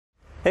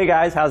Hey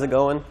guys, how's it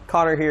going?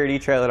 Connor here at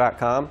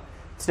etrailer.com.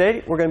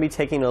 Today we're going to be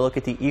taking a look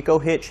at the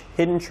EcoHitch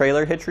Hidden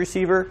Trailer Hitch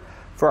receiver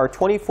for our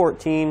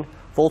 2014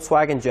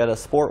 Volkswagen Jetta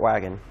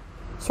SportWagen.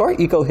 So our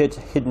EcoHitch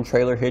Hidden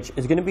Trailer Hitch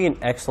is going to be an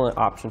excellent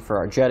option for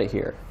our Jetta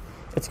here.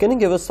 It's going to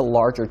give us a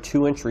larger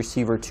 2-inch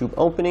receiver tube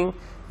opening,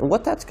 and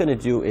what that's going to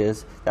do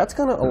is that's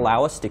going to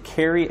allow us to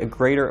carry a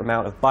greater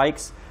amount of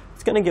bikes.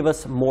 It's going to give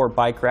us more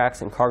bike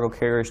racks and cargo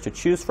carriers to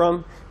choose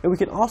from, and we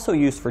can also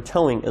use for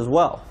towing as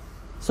well.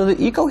 So the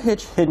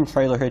EcoHitch Hidden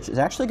Trailer Hitch is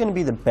actually going to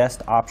be the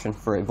best option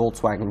for a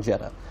Volkswagen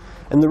Jetta.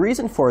 And the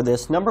reason for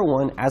this, number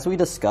one, as we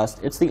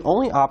discussed, it's the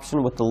only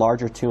option with the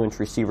larger 2-inch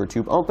receiver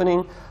tube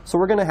opening, so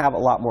we're going to have a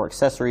lot more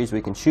accessories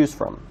we can choose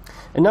from.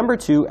 And number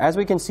two, as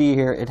we can see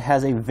here, it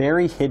has a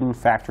very hidden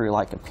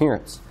factory-like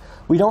appearance.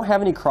 We don't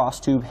have any cross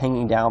tube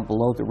hanging down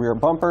below the rear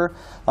bumper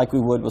like we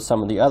would with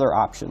some of the other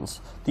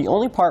options. The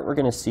only part we're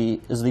going to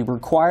see is the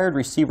required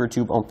receiver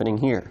tube opening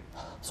here.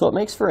 So it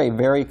makes for a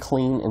very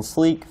clean and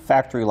sleek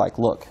factory-like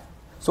look.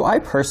 So I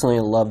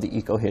personally love the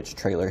EcoHitch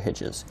trailer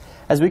hitches.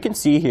 As we can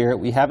see here,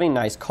 we have a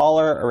nice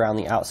collar around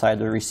the outside of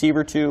the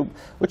receiver tube,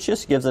 which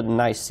just gives it a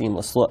nice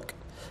seamless look.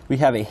 We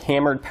have a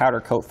hammered powder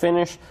coat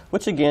finish,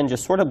 which again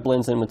just sort of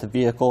blends in with the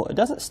vehicle. It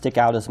doesn't stick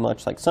out as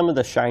much like some of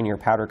the shinier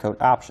powder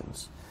coat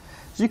options.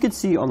 As you can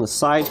see on the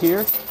side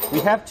here,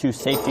 we have 2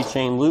 safety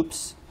chain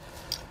loops.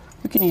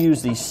 We can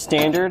use the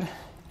standard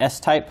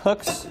S-type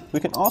hooks. We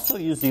can also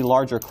use the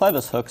larger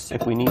clevis hooks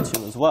if we need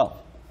to as well.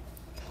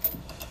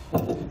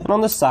 And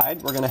on the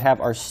side, we're going to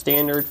have our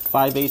standard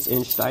 5/8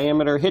 inch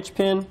diameter hitch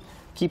pin.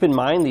 Keep in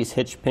mind, these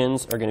hitch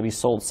pins are going to be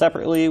sold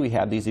separately. We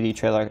have these at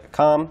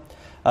etrailer.com.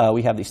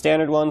 We have the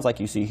standard ones like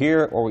you see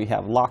here, or we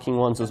have locking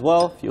ones as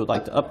well if you would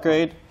like to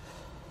upgrade.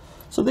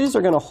 So these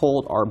are going to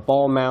hold our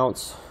ball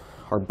mounts,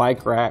 our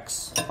bike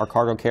racks, our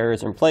cargo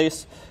carriers in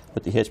place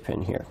with the hitch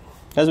pin here.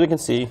 As we can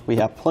see, we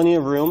have plenty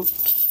of room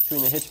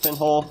between the hitch pin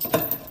hole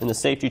and the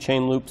safety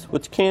chain loops,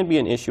 which can be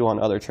an issue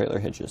on other trailer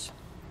hitches.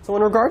 So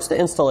in regards to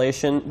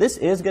installation, this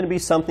is going to be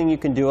something you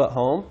can do at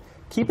home.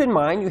 Keep in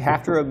mind you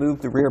have to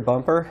remove the rear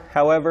bumper.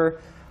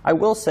 However, I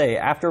will say,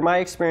 after my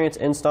experience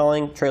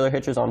installing trailer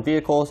hitches on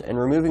vehicles and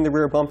removing the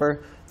rear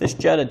bumper, this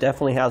Jetta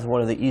definitely has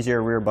one of the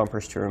easier rear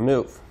bumpers to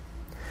remove.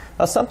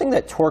 Now, something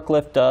that Torque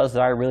Lift does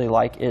that I really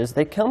like is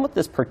they come with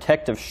this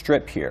protective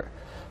strip here.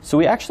 So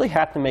we actually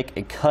have to make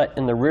a cut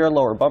in the rear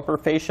lower bumper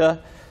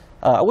fascia.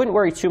 I wouldn't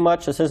worry too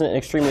much. This isn't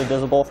extremely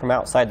visible from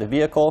outside the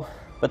vehicle,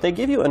 but they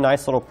give you a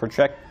nice little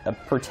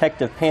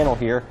protective panel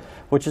here,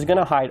 which is going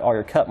to hide all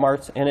your cut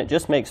marks, and it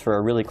just makes for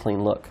a really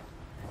clean look.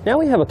 Now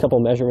we have a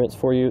couple measurements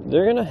for you.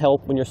 They're going to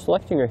help when you're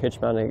selecting your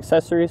hitch mounting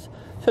accessories,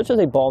 such as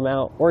a ball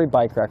mount or a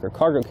bike rack or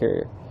cargo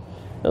carrier.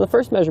 Now the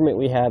first measurement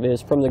we have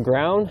is from the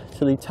ground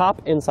to the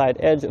top inside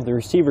edge of the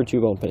receiver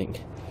tube opening.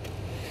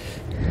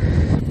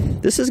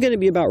 This is going to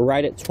be about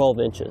right at 12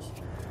 inches.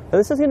 Now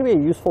this is going to be a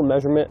useful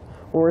measurement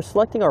when we're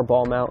selecting our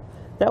ball mount.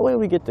 That way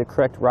we get the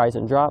correct rise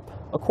and drop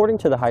according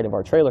to the height of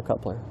our trailer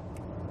coupler.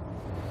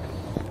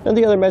 Now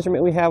the other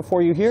measurement we have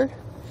for you here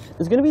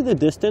is going to be the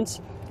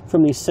distance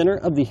from the center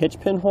of the hitch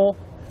pin hole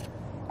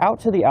out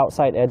to the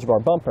outside edge of our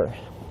bumper.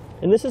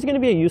 And this is going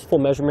to be a useful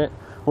measurement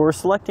when we're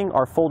selecting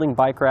our folding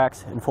bike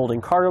racks and folding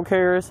cargo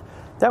carriers.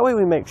 That way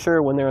we make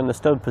sure when they're in the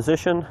stowed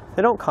position,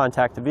 they don't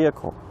contact the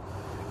vehicle.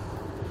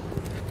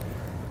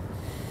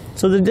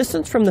 So the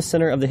distance from the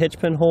center of the hitch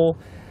pin hole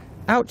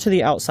out to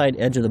the outside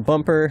edge of the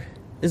bumper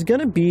is going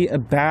to be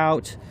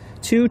about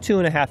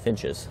 2.5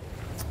 inches.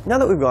 Now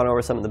that we've gone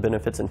over some of the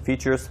benefits and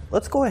features,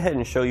 let's go ahead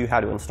and show you how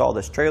to install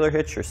this trailer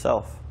hitch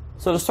yourself.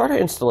 So to start our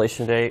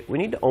installation today, we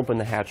need to open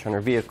the hatch on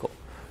our vehicle.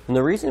 And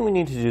the reason we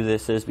need to do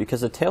this is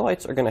because the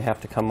taillights are going to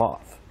have to come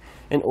off.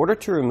 In order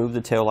to remove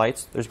the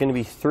taillights, there's going to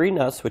be 3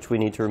 nuts which we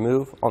need to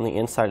remove on the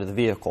inside of the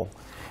vehicle.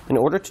 In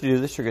order to do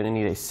this, you're going to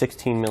need a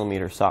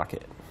 16mm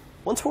socket.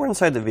 Once we're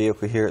inside the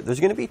vehicle here,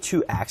 there's going to be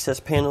 2 access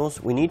panels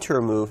we need to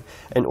remove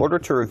in order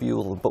to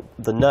review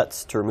the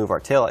nuts to remove our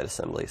taillight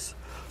assemblies.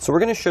 So we're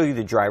going to show you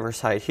the driver's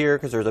side here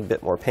because there's a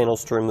bit more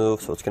panels to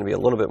remove, so it's going to be a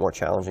little bit more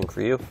challenging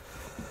for you.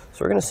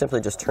 So we're going to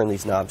simply just turn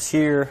these knobs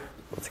here.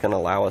 It's going to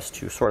allow us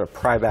to sort of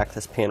pry back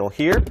this panel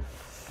here.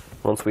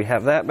 Once we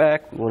have that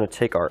back, we want to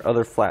take our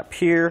other flap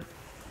here,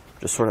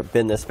 just sort of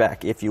bend this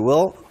back if you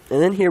will.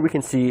 And then here we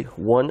can see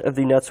one of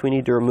the nuts we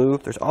need to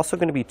remove. There's also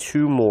going to be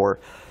 2 more.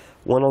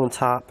 One on the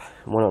top,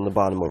 one on the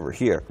bottom over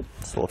here.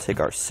 So we'll take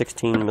our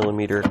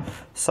 16mm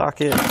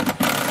socket.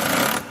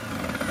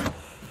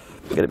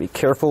 We gotta be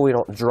careful we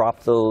don't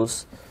drop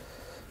those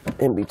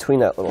in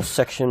between that little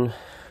section.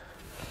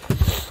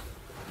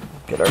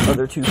 Get our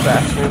other 2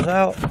 fasteners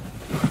out.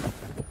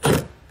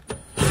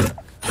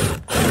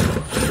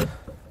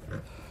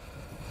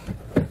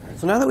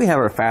 So now that we have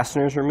our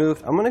fasteners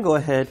removed, I'm gonna go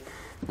ahead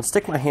and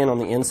stick my hand on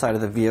the inside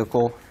of the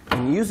vehicle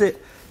and use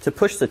it to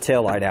push the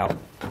taillight out.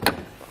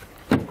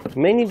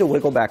 You may need to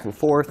wiggle back and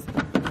forth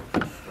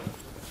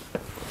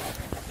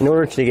in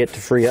order to get to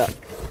free up.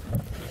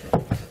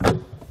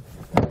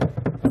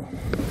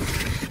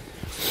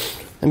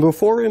 And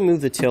before we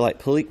remove the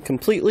taillight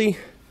completely,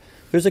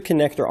 there's a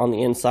connector on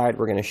the inside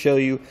we're going to show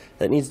you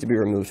that needs to be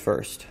removed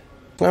first.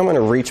 Now I'm going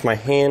to reach my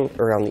hand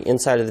around the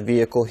inside of the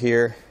vehicle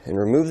here and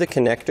remove the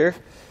connector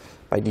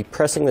by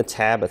depressing the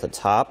tab at the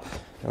top.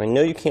 Now I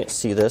know you can't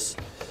see this.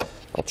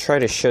 I'll try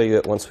to show you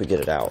it once we get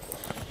it out.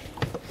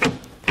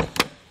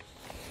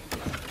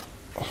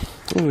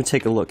 When we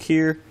take a look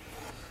here,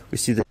 we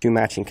see the two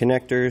matching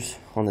connectors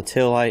on the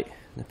taillight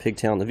and the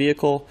pigtail on the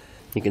vehicle.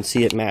 You can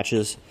see it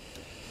matches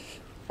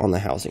on the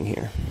housing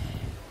here.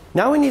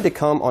 Now we need to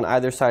come on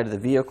either side of the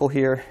vehicle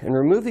here and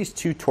remove these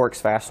two Torx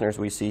fasteners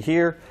we see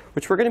here,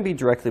 which we're going to be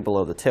directly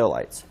below the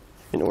taillights.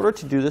 In order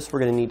to do this, we're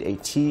going to need a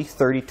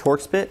T30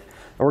 Torx bit,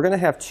 and we're going to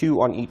have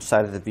two on each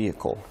side of the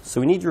vehicle.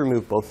 So we need to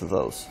remove both of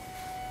those.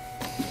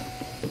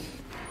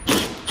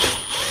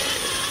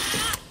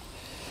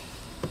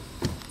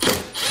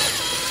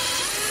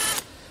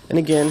 And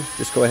again,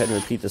 just go ahead and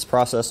repeat this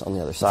process on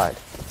the other side.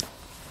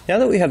 Now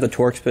that we have the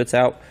Torx bits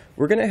out,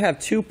 we're going to have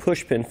two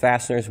push pin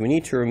fasteners we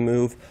need to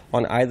remove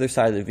on either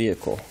side of the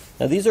vehicle.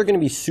 Now these are going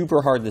to be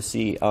super hard to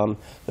see.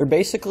 They're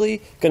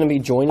basically going to be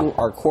joining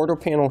our quarter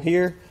panel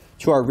here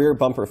to our rear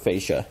bumper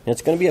fascia. And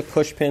it's going to be a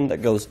push pin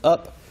that goes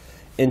up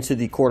into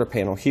the quarter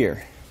panel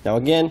here. Now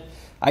again,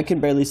 I can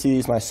barely see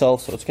these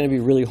myself, so it's going to be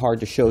really hard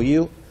to show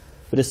you.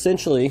 But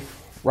essentially,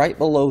 right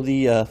below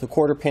the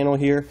quarter panel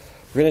here,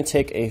 we're going to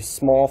take a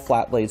small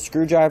flat blade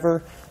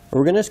screwdriver, and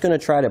we're just going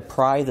to try to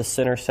pry the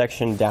center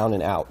section down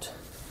and out.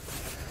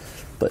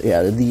 But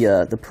yeah,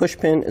 the push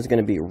pin is going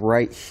to be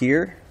right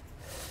here.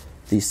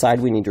 The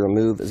side we need to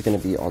remove is going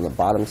to be on the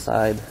bottom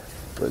side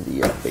where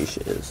the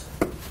fascia is.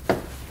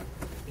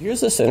 Here's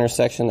the center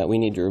section that we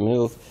need to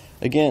remove.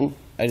 Again,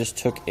 I just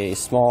took a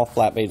small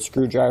flat blade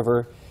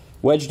screwdriver,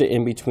 wedged it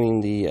in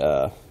between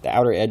the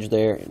outer edge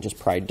there, and just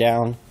pried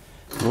down.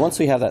 And once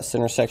we have that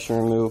center section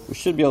removed, we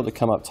should be able to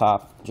come up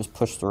top and just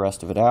push the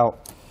rest of it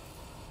out.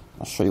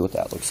 I'll show you what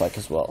that looks like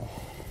as well.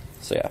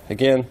 So yeah,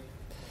 again,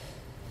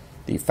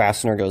 the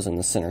fastener goes in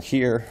the center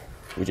here.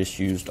 We just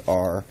used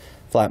our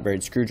flat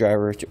blade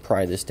screwdriver to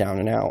pry this down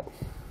and out.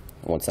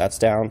 And once that's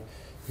down,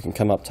 we can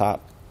come up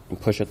top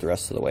and push it the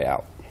rest of the way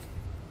out.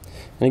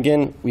 And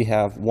again, we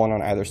have one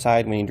on either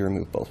side. We need to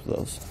remove both of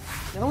those.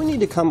 Now we need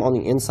to come on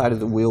the inside of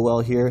the wheel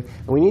well here,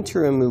 and we need to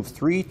remove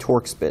 3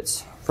 Torx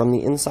bits from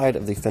the inside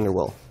of the fender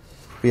well.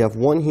 We have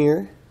one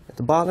here at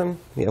the bottom,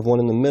 we have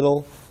one in the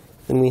middle,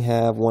 then we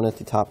have one at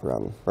the top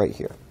around right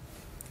here.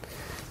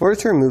 In order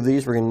to remove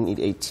these, we're going to need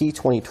a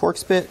T20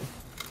 Torx bit.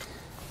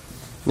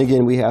 And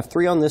again, we have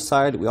 3 on this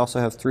side, we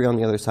also have 3 on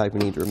the other side we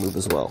need to remove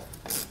as well.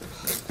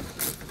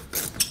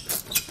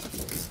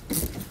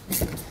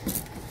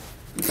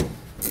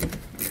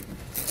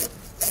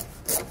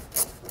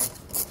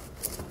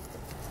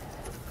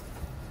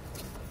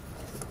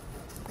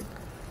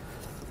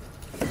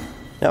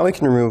 Now we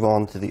can remove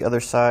on to the other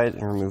side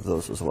and remove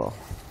those as well.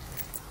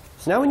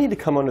 So now we need to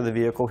come under the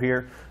vehicle here,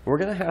 and we're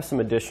going to have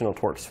some additional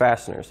Torx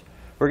fasteners.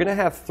 We're going to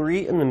have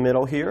 3 in the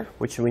middle here,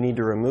 which we need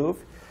to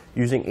remove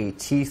using a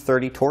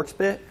T30 Torx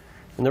bit.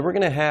 And then we're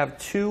going to have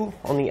 2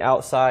 on the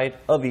outside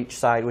of each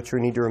side, which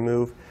we need to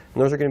remove.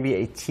 And those are going to be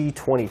a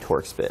T20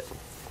 Torx bit.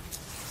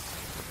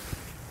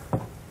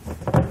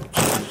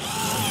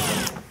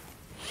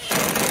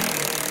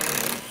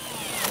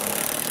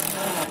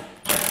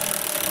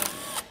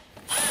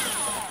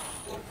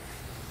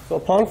 So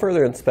upon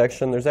further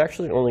inspection, there's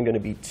actually only going to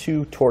be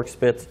 2 Torx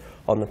bits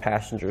on the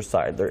passenger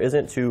side. There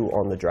isn't 2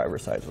 on the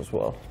driver's side as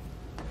well.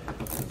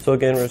 So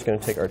again, we're just going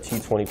to take our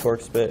T20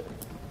 Torx bit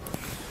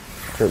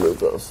to remove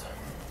those.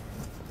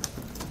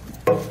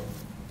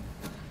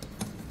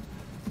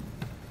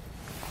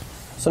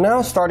 So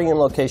now starting in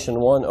location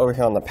 1 over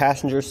here on the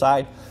passenger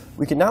side,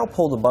 we can now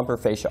pull the bumper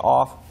fascia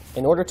off.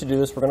 In order to do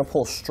this, we're going to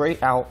pull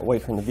straight out away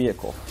from the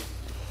vehicle.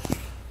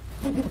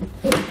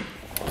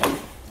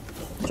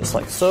 Just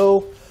like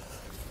so.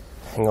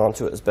 Hang on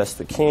to it as best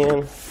we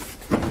can.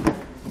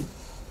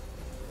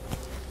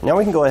 Now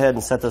we can go ahead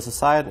and set this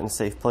aside in a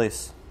safe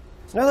place.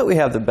 So now that we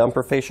have the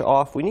bumper fascia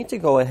off, we need to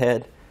go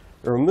ahead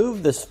and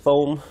remove this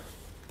foam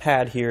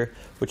pad here,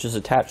 which is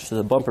attached to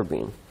the bumper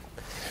beam.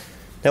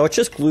 Now it's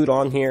just glued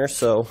on here,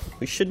 so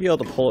we should be able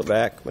to pull it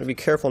back. I'm going to be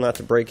careful not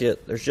to break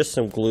it. There's just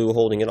some glue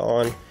holding it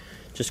on.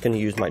 Just going to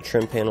use my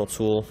trim panel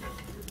tool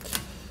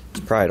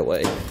to pry it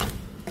away.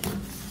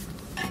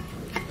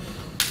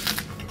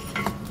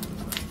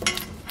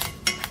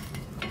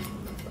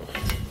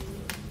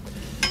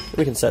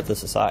 We can set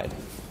this aside.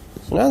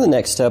 So now the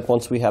next step,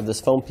 once we have this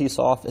foam piece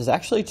off, is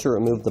actually to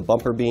remove the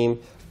bumper beam,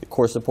 the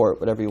core support,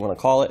 whatever you want to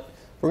call it.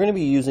 We're going to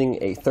be using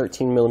a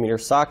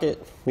 13mm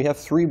socket. We have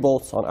 3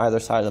 bolts on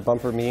either side of the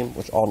bumper beam,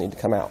 which all need to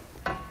come out.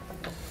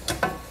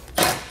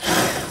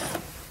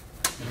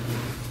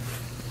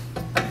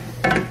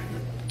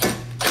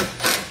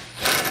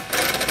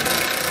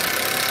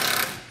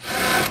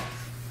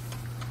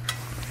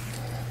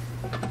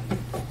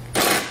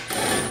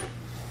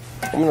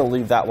 I'm going to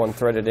leave that one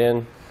threaded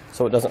in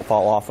so it doesn't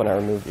fall off when I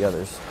remove the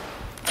others.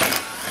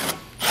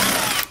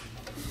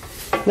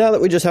 Now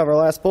that we just have our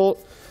last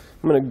bolt,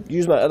 I'm going to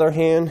use my other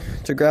hand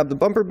to grab the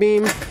bumper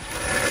beam,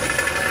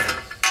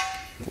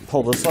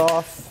 pull this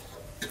off.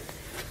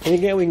 And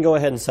again, we can go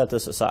ahead and set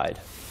this aside.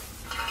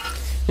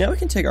 Now we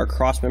can take our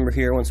cross member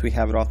here once we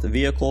have it off the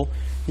vehicle.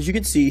 As you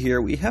can see here,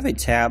 we have a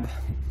tab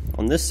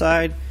on this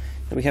side,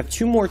 and we have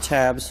two more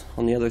tabs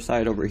on the other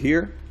side over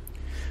here.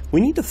 We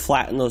need to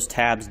flatten those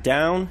tabs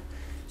down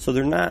so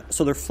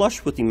they're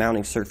flush with the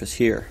mounting surface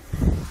here.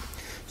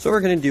 So what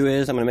we're going to do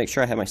is, I'm going to make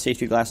sure I have my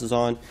safety glasses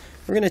on.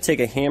 We're going to take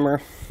a hammer.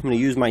 I'm going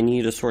to use my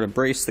knee to sort of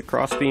brace the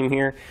cross beam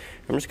here.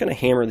 I'm just going to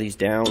hammer these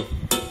down.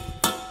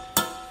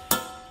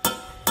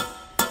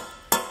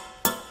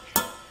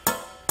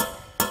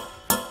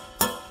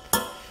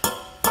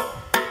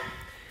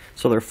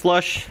 So they're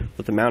flush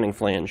with the mounting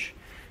flange.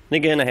 And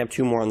again, I have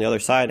two more on the other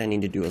side I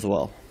need to do as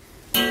well.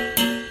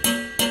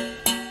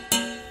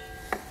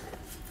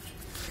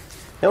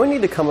 Now we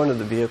need to come under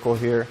the vehicle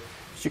here.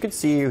 As you can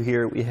see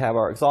here, we have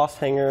our exhaust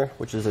hanger,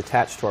 which is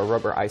attached to our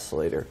rubber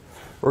isolator.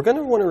 We're going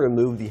to want to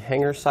remove the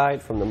hanger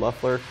side from the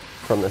muffler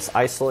from this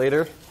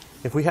isolator.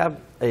 If we have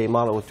a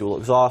model with dual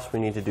exhaust, we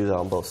need to do that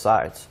on both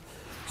sides.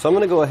 So I'm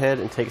going to go ahead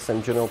and take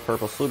some general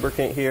purpose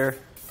lubricant here.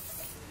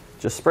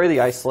 Just spray the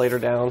isolator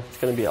down. It's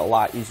going to be a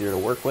lot easier to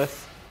work with.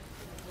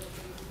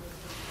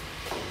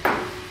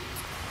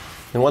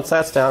 And once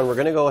that's down, we're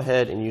going to go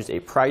ahead and use a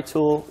pry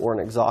tool or an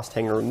exhaust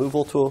hanger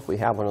removal tool if we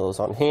have one of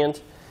those on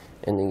hand,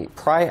 and then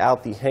pry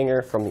out the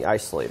hanger from the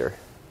isolator.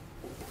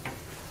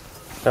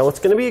 Now it's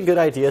going to be a good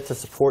idea to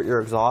support your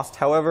exhaust.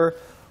 However,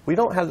 we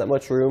don't have that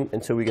much room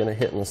until we're going to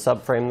hit in the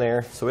subframe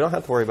there, so we don't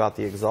have to worry about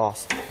the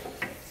exhaust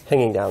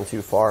hanging down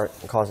too far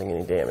and causing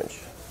any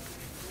damage.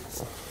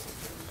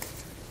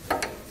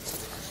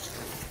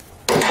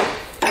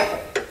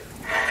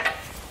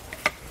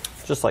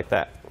 Just like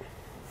that.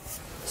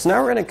 So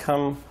now we're going to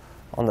come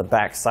on the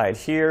back side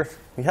here.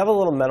 We have a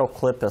little metal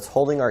clip that's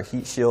holding our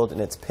heat shield and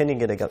it's pinning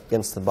it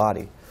against the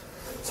body.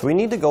 So we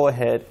need to go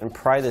ahead and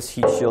pry this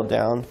heat shield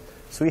down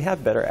so we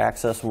have better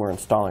access when we're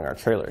installing our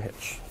trailer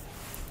hitch.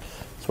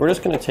 So we're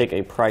just going to take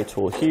a pry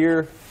tool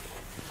here,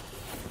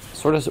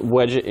 sort of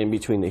wedge it in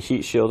between the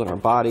heat shield and our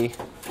body.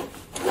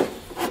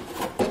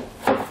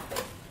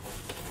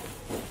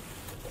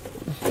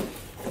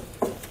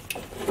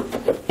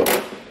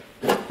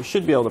 We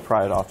should be able to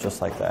pry it off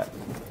just like that.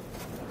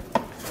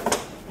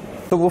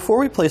 So before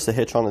we place the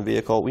hitch on the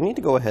vehicle, we need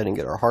to go ahead and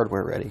get our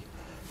hardware ready.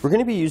 We're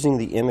going to be using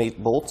the M8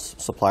 bolts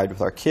supplied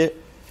with our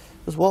kit,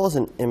 as well as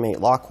an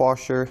M8 lock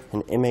washer,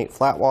 an M8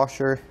 flat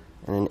washer,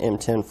 and an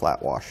M10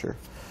 flat washer.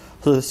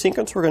 So the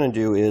sequence we're going to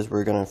do is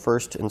we're going to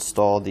first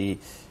install the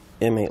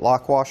M8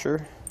 lock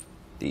washer,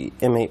 the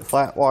M8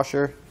 flat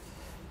washer,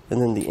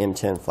 and then the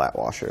M10 flat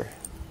washer,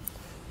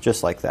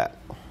 just like that.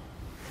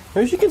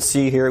 Now, as you can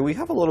see here, we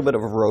have a little bit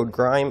of road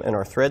grime in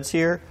our threads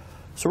here,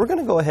 so we're going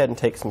to go ahead and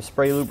take some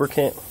spray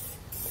lubricant,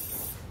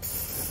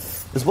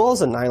 as well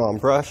as a nylon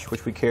brush,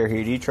 which we carry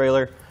here at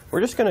eTrailer. We're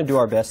just going to do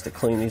our best to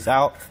clean these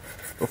out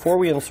before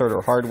we insert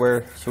our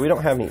hardware so we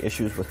don't have any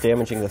issues with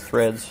damaging the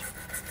threads.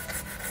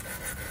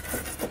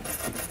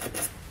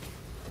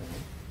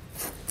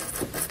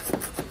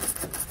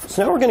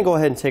 So now we're going to go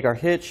ahead and take our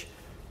hitch,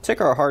 take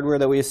our hardware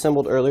that we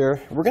assembled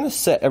earlier. We're going to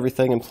set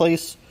everything in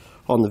place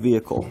on the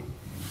vehicle.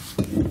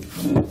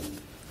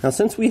 Now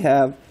since we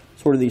have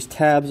sort of these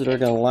tabs that are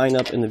going to line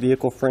up in the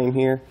vehicle frame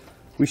here,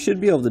 we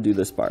should be able to do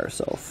this by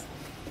ourselves.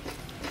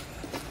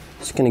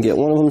 Just going to get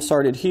one of them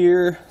started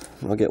here,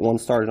 and we'll get one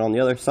started on the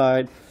other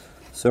side,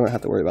 so we don't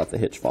have to worry about the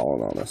hitch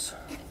falling on us.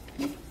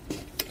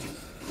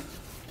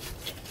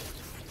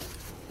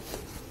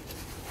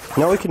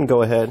 Now we can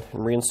go ahead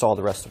and reinstall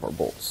the rest of our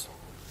bolts.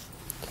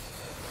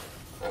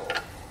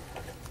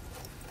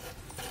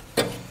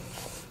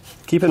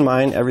 Keep in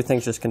mind,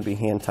 everything's just going to be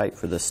hand tight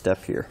for this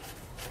step here.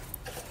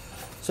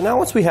 So now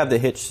once we have the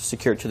hitch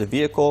secured to the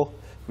vehicle,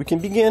 we can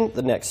begin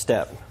the next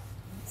step.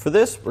 For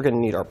this, we're going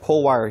to need our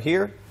pull wire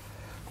here.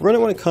 We're going to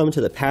want to come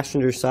to the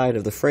passenger side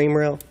of the frame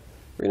rail.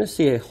 We're going to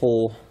see a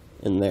hole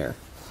in there.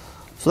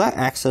 So that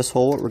access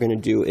hole, what we're going to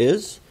do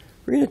is,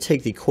 we're going to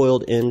take the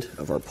coiled end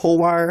of our pull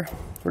wire,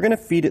 we're going to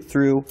feed it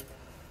through,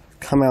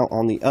 come out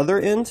on the other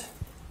end.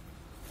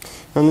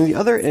 And on the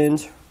other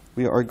end,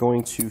 we are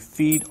going to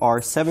feed our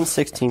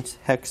 7/16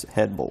 hex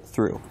head bolt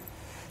through.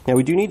 Now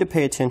we do need to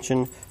pay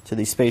attention to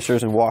the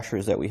spacers and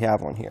washers that we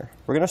have on here.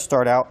 We're going to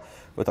start out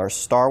with our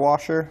star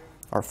washer,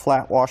 our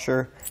flat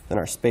washer, then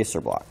our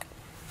spacer block.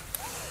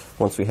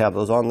 Once we have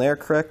those on there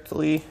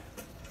correctly,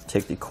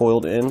 take the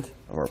coiled end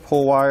of our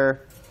pull wire,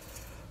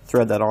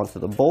 thread that onto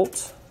the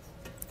bolt.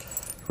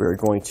 We're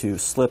going to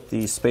slip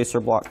the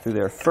spacer block through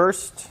there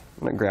first.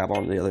 I'm going to grab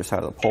onto the other side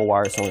of the pull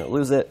wire so we don't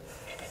lose it.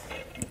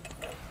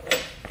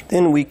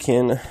 Then we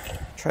can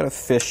try to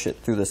fish it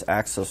through this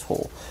access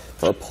hole.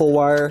 For our pull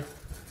wire,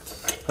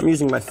 I'm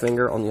using my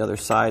finger on the other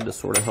side to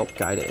sort of help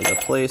guide it into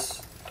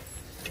place,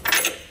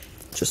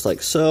 just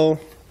like so.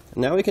 And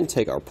now we can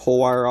take our pull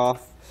wire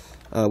off.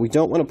 We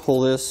don't want to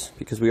pull this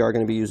because we are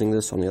going to be using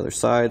this on the other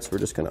side, so we're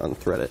just going to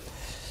unthread it.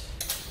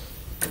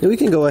 Then we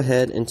can go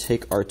ahead and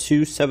take our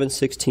two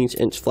 7/16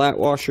 inch flat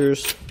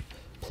washers,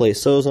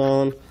 place those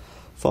on,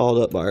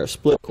 followed up by our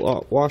split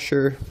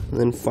washer, and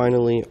then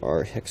finally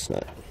our hex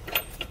nut.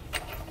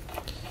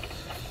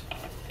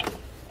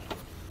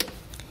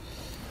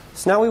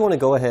 So now we want to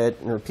go ahead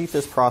and repeat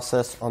this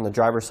process on the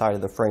driver's side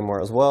of the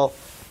framework as well,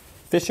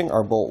 fishing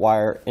our bolt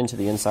wire into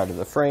the inside of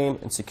the frame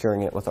and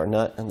securing it with our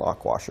nut and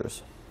lock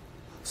washers.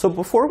 So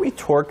before we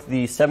torque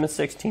the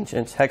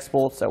 7/16" hex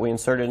bolts that we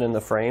inserted in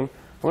the frame,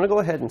 I'm going to go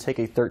ahead and take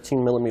a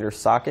 13mm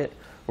socket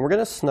and we're going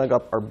to snug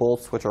up our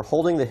bolts which are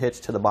holding the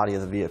hitch to the body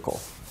of the vehicle.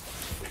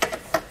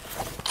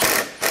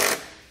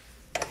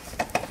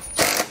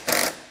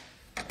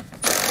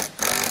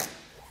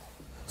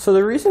 So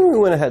the reason we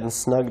went ahead and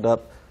snugged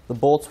up the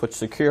bolts which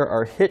secure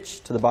our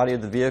hitch to the body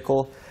of the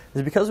vehicle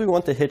is because we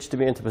want the hitch to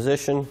be into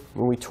position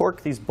when we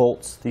torque these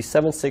bolts, these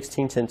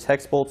 7/16"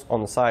 hex bolts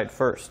on the side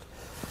first.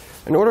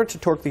 In order to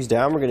torque these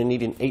down, we're going to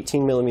need an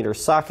 18mm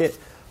socket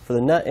for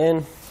the nut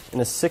end and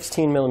a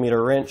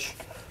 16mm wrench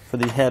for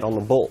the head on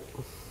the bolt.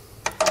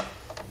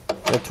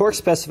 The torque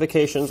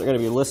specifications are going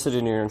to be listed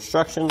in your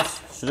instructions,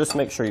 so just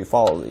make sure you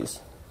follow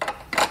these.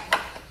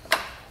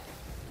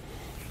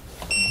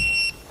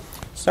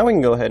 So now we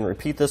can go ahead and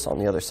repeat this on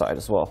the other side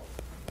as well.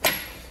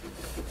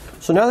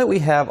 So now that we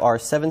have our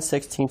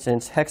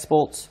 7/16" hex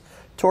bolts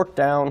torqued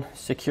down,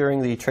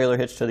 securing the trailer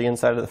hitch to the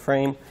inside of the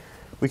frame,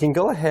 we can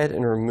go ahead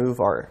and remove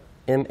our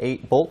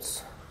M8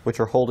 bolts, which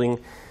are holding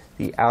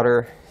the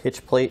outer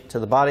hitch plate to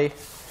the body,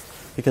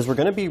 because we're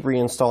going to be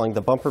reinstalling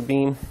the bumper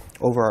beam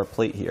over our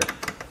plate here.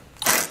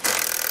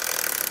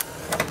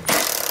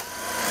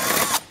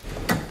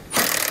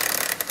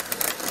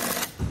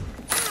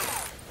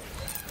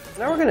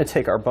 Now we're going to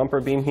take our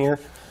bumper beam here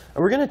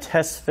and we're going to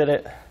test fit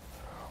it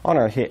on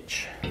our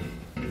hitch.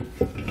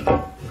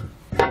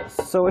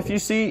 So if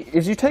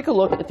you take a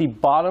look at the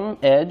bottom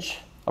edge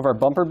of our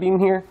bumper beam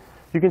here,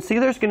 you can see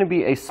there's going to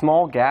be a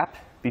small gap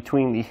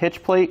between the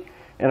hitch plate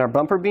and our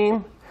bumper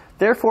beam.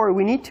 Therefore,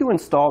 we need to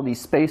install these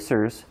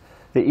spacers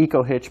that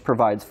EcoHitch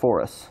provides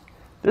for us.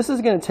 This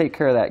is going to take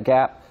care of that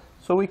gap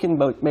so we can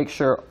make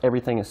sure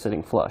everything is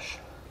sitting flush.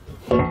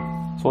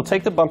 So we'll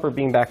take the bumper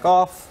beam back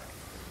off.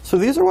 So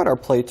these are what our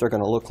plates are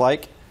going to look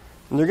like.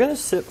 And they're going to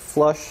sit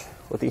flush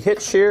with the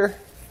hitch here,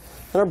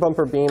 and our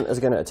bumper beam is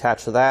going to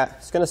attach to that.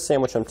 It's going to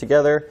sandwich them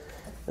together.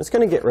 And it's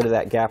going to get rid of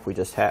that gap we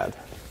just had.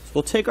 So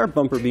we'll take our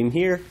bumper beam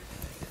here.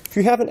 If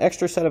you have an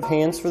extra set of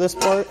hands for this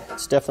part,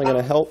 it's definitely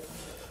going to help.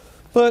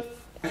 But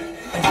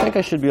I think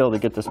I should be able to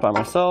get this by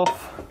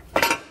myself.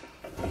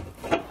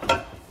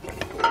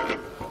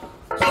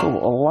 So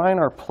we'll align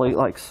our plate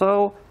like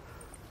so.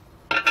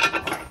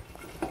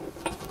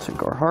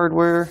 Take our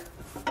hardware.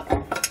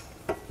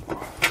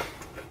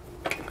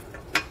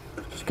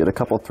 Just get a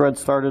couple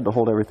threads started to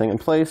hold everything in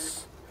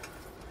place.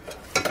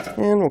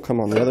 And we'll come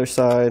on the other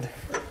side.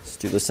 Let's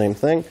do the same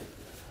thing.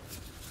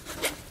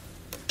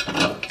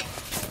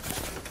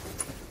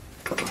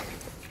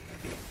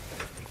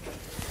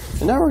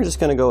 And now we're just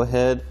going to go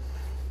ahead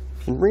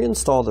and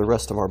reinstall the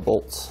rest of our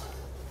bolts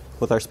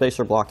with our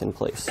spacer block in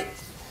place.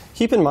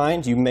 Keep in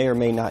mind, you may or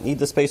may not need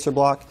the spacer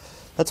block.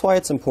 That's why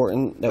it's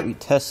important that we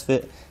test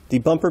fit the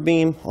bumper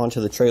beam onto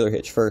the trailer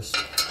hitch first.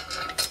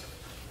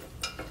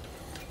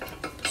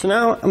 So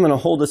now I'm going to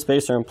hold the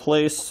spacer in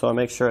place so I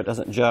make sure it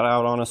doesn't jut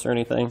out on us or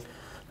anything.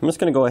 I'm just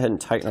going to go ahead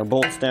and tighten our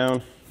bolts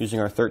down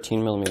using our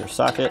 13mm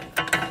socket.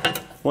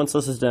 Once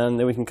this is done,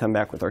 then we can come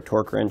back with our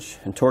torque wrench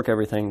and torque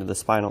everything to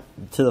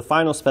the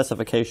final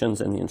specifications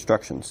and the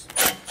instructions.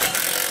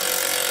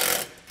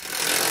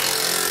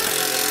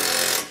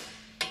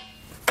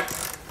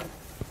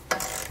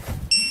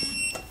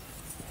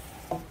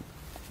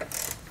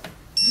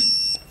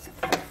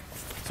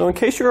 So in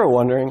case you were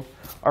wondering,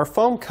 our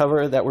foam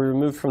cover that we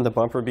removed from the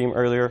bumper beam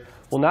earlier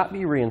will not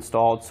be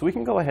reinstalled, so we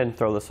can go ahead and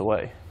throw this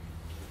away.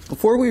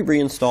 Before we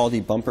reinstall the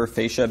bumper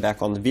fascia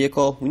back on the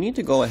vehicle, we need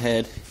to go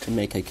ahead and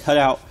make a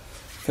cutout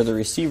for the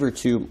receiver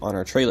tube on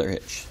our trailer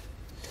hitch.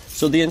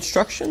 So the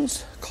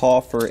instructions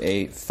call for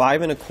a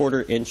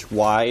 5¼ inch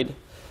wide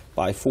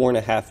by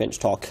 4½ inch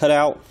tall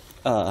cutout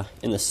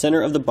in the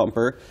center of the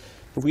bumper.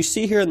 If we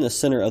see here in the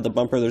center of the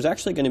bumper, there's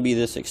actually going to be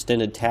this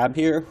extended tab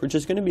here, which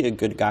is going to be a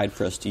good guide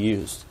for us to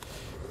use.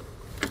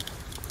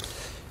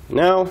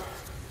 Now,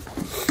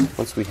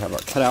 once we have our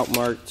cutout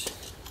marked,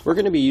 we're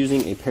going to be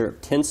using a pair of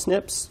tin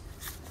snips.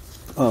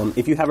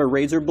 If you have a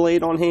razor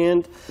blade on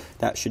hand,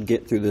 that should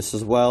get through this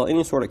as well.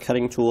 Any sort of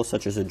cutting tool,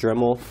 such as a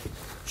Dremel,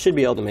 should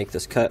be able to make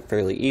this cut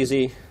fairly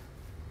easy.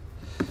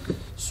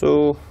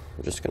 So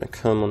we're just going to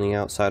come on the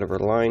outside of our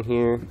line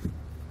here.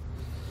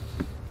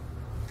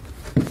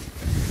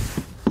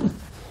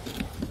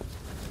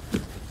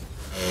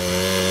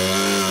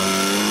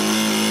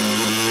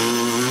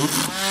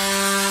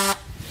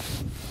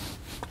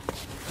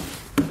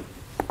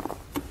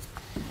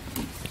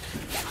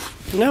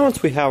 Now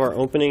once we have our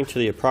opening to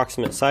the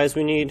approximate size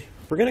we need,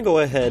 we're going to go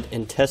ahead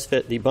and test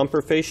fit the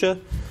bumper fascia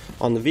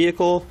on the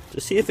vehicle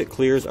to see if it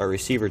clears our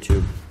receiver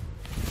tube.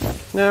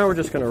 Now we're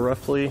just going to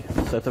roughly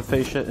set the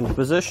fascia into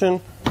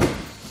position.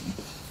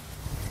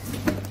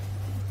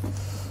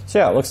 So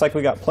yeah, it looks like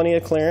we got plenty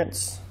of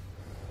clearance.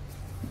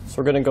 So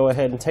we're going to go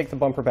ahead and take the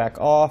bumper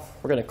back off.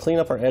 We're going to clean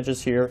up our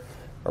edges here,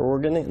 or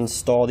we're going to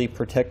install the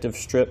protective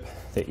strip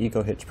that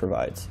EcoHitch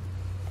provides.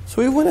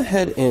 So we went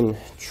ahead and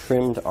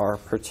trimmed our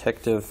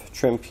protective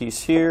trim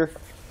piece here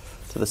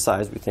to the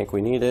size we think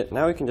we need it.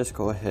 Now we can just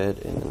go ahead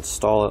and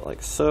install it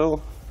like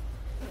so.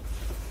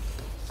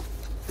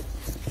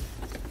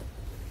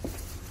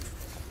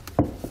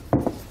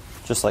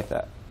 Just like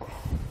that.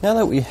 Now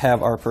that we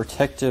have our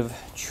protective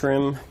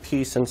trim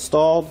piece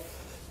installed,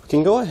 we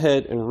can go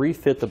ahead and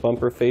refit the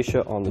bumper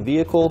fascia on the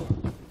vehicle.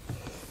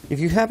 If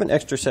you have an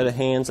extra set of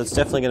hands, that's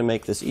definitely going to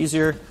make this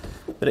easier,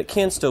 but it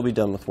can still be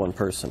done with one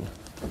person.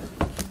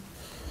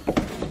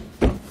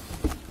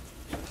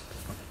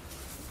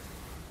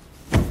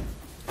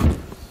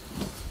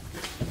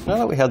 Now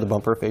that we have the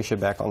bumper fascia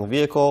back on the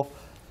vehicle,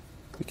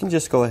 we can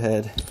just go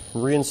ahead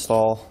and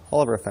reinstall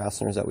all of our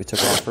fasteners that we took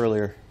off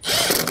earlier.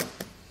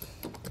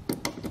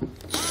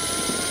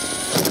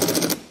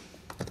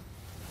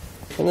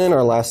 And then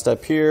our last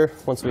step here,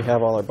 once we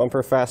have all our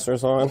bumper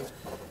fasteners on,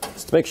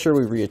 is to make sure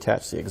we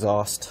reattach the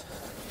exhaust.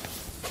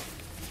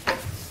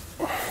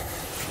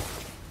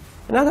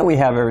 And now that we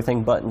have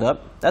everything buttoned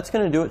up, that's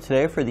going to do it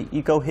today for the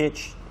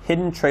EcoHitch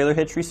Hidden Trailer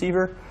Hitch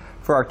receiver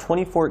for our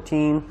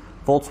 2014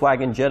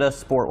 Volkswagen Jetta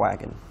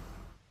SportWagen.